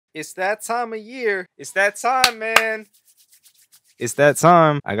It's that time of year. It's that time, man. It's that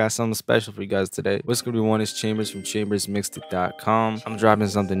time. I got something special for you guys today. What's gonna be one is Chambers from chambersmixedit.com. I'm dropping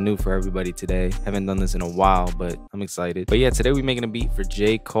something new for everybody today. Haven't done this in a while, but I'm excited. But yeah, today we're making a beat for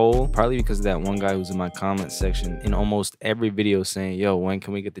J. Cole. Partly because of that one guy who's in my comment section in almost every video saying, yo, when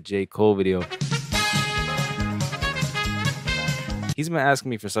can we get the J. Cole video? He's been asking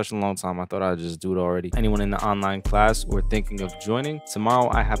me for such a long time, I thought I'd just do it already. Anyone in the online class or thinking of joining,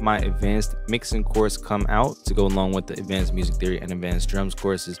 tomorrow I have my advanced mixing course come out to go along with the advanced music theory and advanced drums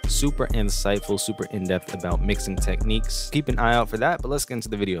courses. Super insightful, super in-depth about mixing techniques. Keep an eye out for that, but let's get into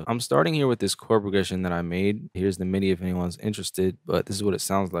the video. I'm starting here with this chord progression that I made. Here's the MIDI if anyone's interested, but this is what it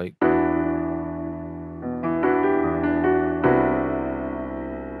sounds like.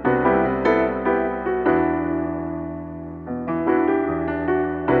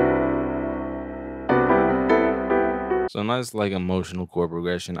 So nice like emotional chord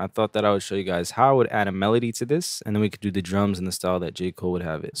progression. I thought that I would show you guys how I would add a melody to this, and then we could do the drums in the style that J. Cole would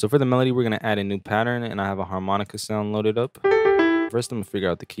have it. So for the melody, we're gonna add a new pattern, and I have a harmonica sound loaded up. First, I'm gonna figure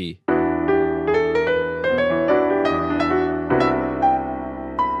out the key.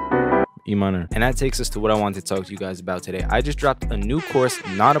 E minor. And that takes us to what I wanted to talk to you guys about today. I just dropped a new course,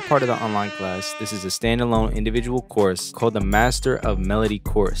 not a part of the online class. This is a standalone individual course called the Master of Melody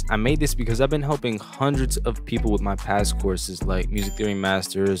course. I made this because I've been helping hundreds of people with my past courses like Music Theory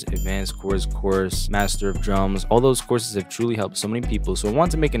Masters, Advanced Course, Master of Drums. All those courses have truly helped so many people. So I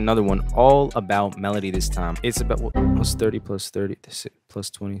want to make another one all about melody this time. It's about, what's 30 plus 30? Plus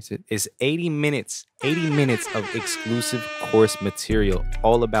 20. It's 80 minutes. 80 minutes of exclusive course material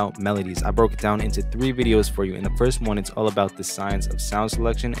all about melodies. I broke it down into 3 videos for you. In the first one, it's all about the science of sound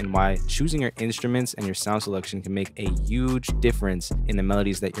selection and why choosing your instruments and your sound selection can make a huge difference in the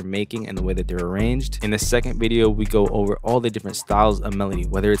melodies that you're making and the way that they're arranged. In the second video, we go over all the different styles of melody,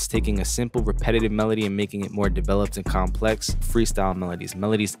 whether it's taking a simple repetitive melody and making it more developed and complex, freestyle melodies,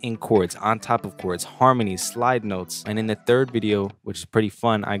 melodies in chords, on top of chords, harmonies, slide notes. And in the third video, which is pretty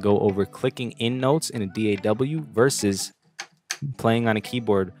fun, I go over clicking in notes in a DAW versus playing on a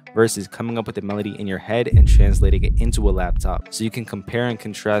keyboard versus coming up with a melody in your head and translating it into a laptop. So you can compare and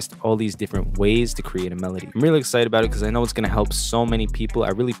contrast all these different ways to create a melody. I'm really excited about it because I know it's going to help so many people. I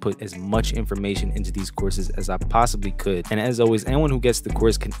really put as much information into these courses as I possibly could. And as always, anyone who gets the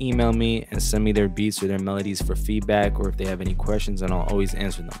course can email me and send me their beats or their melodies for feedback, or if they have any questions, and I'll always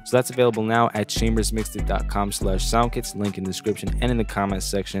answer them. So that's available now at chambersmixedit.com/soundkits, link in the description and in the comments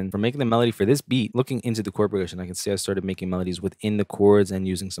section. For making the melody for this beat, looking into the chord progression, I can see I started making melodies within the chords and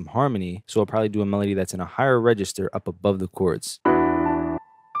using some harmony, so I'll probably do a melody that's in a higher register up above the chords.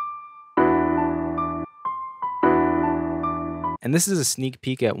 And this is a sneak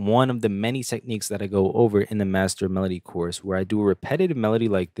peek at one of the many techniques that I go over in the Master of Melody course, where I do a repetitive melody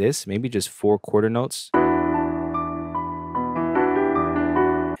like this, maybe just 4 quarter notes.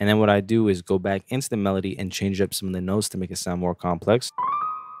 And then what I do is go back into the melody and change up some of the notes to make it sound more complex.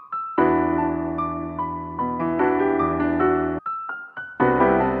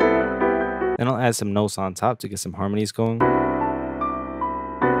 Then I'll add some notes on top to get some harmonies going.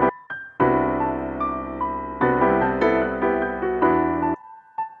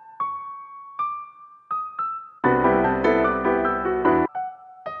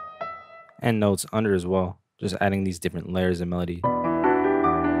 And notes under as well, just adding these different layers of melody.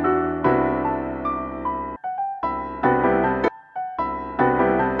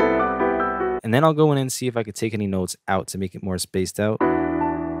 And then I'll go in and see if I could take any notes out to make it more spaced out.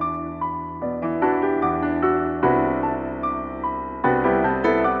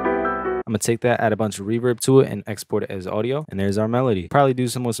 I'm gonna take that, add a bunch of reverb to it, and export it as audio. And there's our melody. Probably do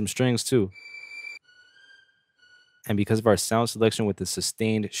some with some strings too. And because of our sound selection with the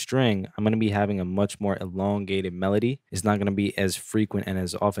sustained string, I'm going to be having a much more elongated melody. It's not going to be as frequent and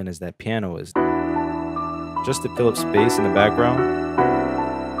as often as that piano is. Just to fill up space in the background.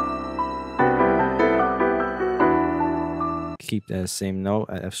 Keep that same note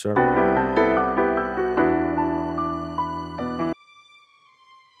at F sharp.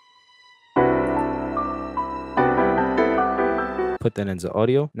 Put that into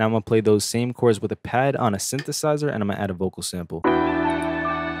audio. Now I'm gonna play those same chords with a pad on a synthesizer, and I'm gonna add a vocal sample.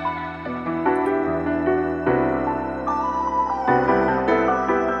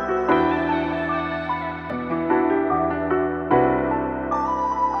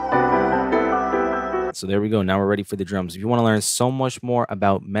 So there we go. Now we're ready for the drums. If you want to learn so much more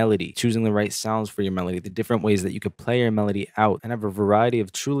about melody, choosing the right sounds for your melody, the different ways that you could play your melody out, and have a variety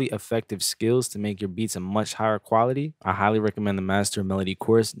of truly effective skills to make your beats a much higher quality, I highly recommend the Master of Melody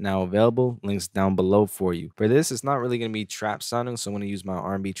course, now available. Links down below for you. For this, it's not really going to be trap sounding, so I'm going to use my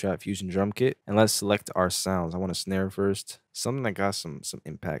R&B Trap Fusion drum kit. And let's select our sounds. I want a snare first. Something that got some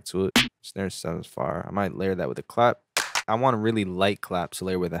impact to it. Snare sounds fire. I might layer that with a clap. I want a really light clap to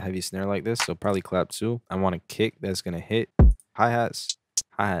layer with a heavy snare like this, so probably clap 2. I want a kick that's going to hit. Hi-hats.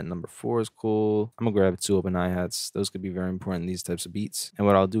 Hi-hat number 4 is cool. I'm going to grab 2 open hi-hats. Those could be very important in these types of beats. And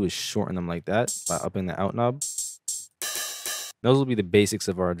what I'll do is shorten them like that by upping the out knob. Those will be the basics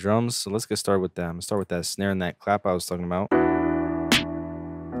of our drums, so let's get started with that. I'm going to start with that snare and that clap I was talking about.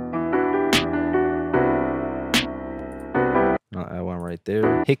 I'll add one right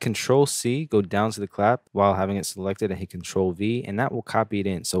there. Hit Control C, go down to the clap while having it selected, and hit Control V, and that will copy it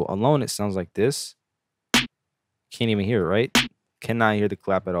in. So alone, it sounds like this. Can't even hear it, right? Cannot hear the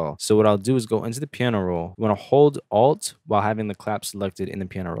clap at all. So what I'll do is go into the piano roll. You want to hold Alt while having the clap selected in the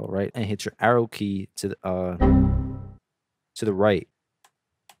piano roll, right? And hit your arrow key to the right,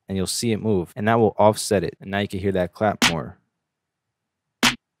 and you'll see it move, and that will offset it. And now you can hear that clap more.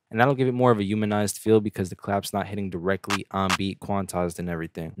 And that'll give it more of a humanized feel because the clap's not hitting directly on beat, quantized and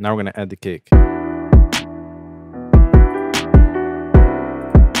everything. Now we're going to add the kick.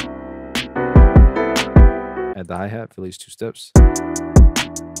 Add the hi-hat for these 2 steps.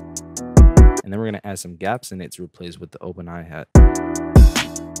 And then we're going to add some gaps in it to replace with the open hi-hat.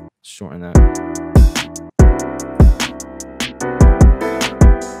 Shorten that.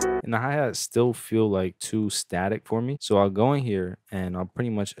 And the hi-hats still feel like too static for me. So I'll go in here and I'll pretty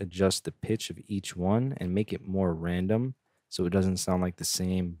much adjust the pitch of each one and make it more random so it doesn't sound like the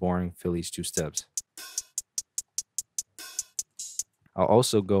same boring Phillies 2 steps. I'll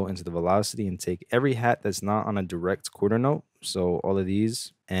also go into the velocity and take every hat that's not on a direct quarter note, so all of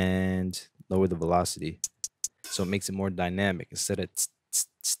these, and lower the velocity so it makes it more dynamic instead of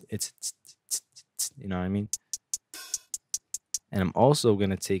you know what I mean? And I'm also going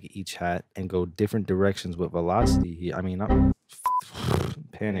to take each hat and go different directions with velocity here. I mean, not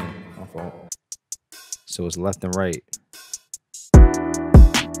panning, my fault. So it's left and right.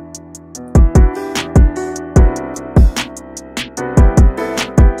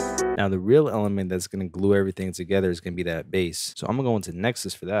 Now, the real element that's going to glue everything together is going to be that bass. So I'm going to go into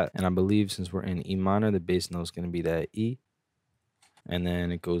Nexus for that. And I believe since we're in E minor, the bass note is going to be that E. And then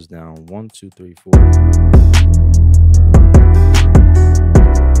it goes down 1, 2, 3, 4.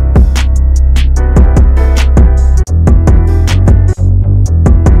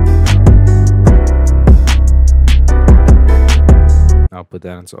 I'll put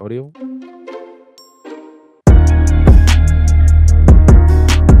that into audio.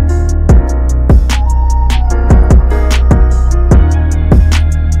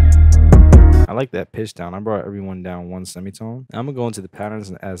 I like that pitch down. I brought everyone down 1 semitone. Now I'm gonna go into the patterns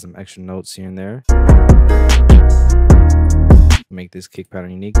and add some extra notes here and there. Make this kick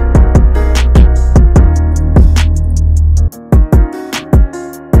pattern unique.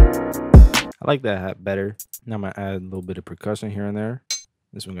 I like that hat better. Now I'm gonna add a little bit of percussion here and there.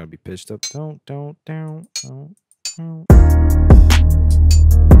 This one gonna be pitched up. Down. So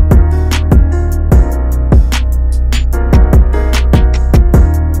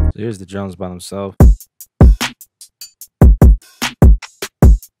here's the drums by themselves.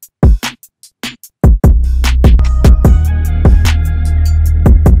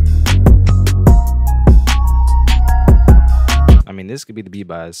 I mean, this could be the beat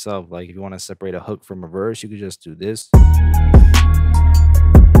by itself. Like, if you want to separate a hook from a verse, you could just do this.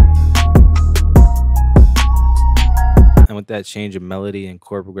 And with that change of melody and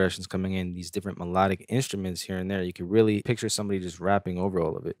chord progressions coming in, these different melodic instruments here and there, you can really picture somebody just rapping over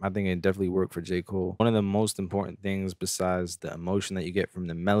all of it. I think it definitely worked for J. Cole. One of the most important things besides the emotion that you get from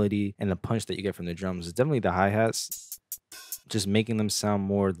the melody and the punch that you get from the drums is definitely the hi-hats. Just making them sound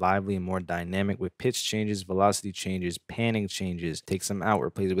more lively and more dynamic with pitch changes, velocity changes, panning changes. Take some out,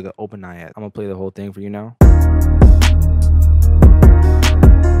 replace it with an open hi-hat. I'm gonna play the whole thing for you now.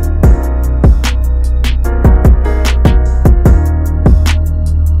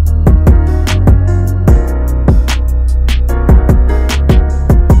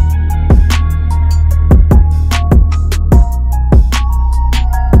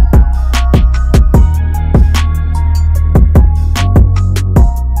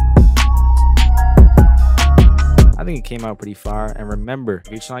 Came came out pretty fire. And remember,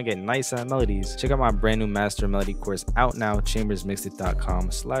 if you're trying to get nice at melodies, check out my brand new Master Melody course out now,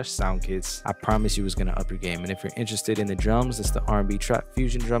 chambersmixedit.com/soundkits. I promise you it's gonna up your game. And if you're interested in the drums, it's the R&B Trap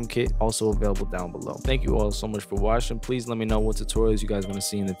Fusion drum kit, also available down below. Thank you all so much for watching. Please let me know what tutorials you guys want to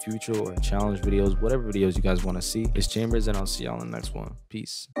see in the future, or challenge videos, whatever videos you guys want to see. It's Chambers, and I'll see y'all in the next one.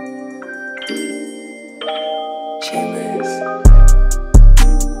 Peace. Chambers.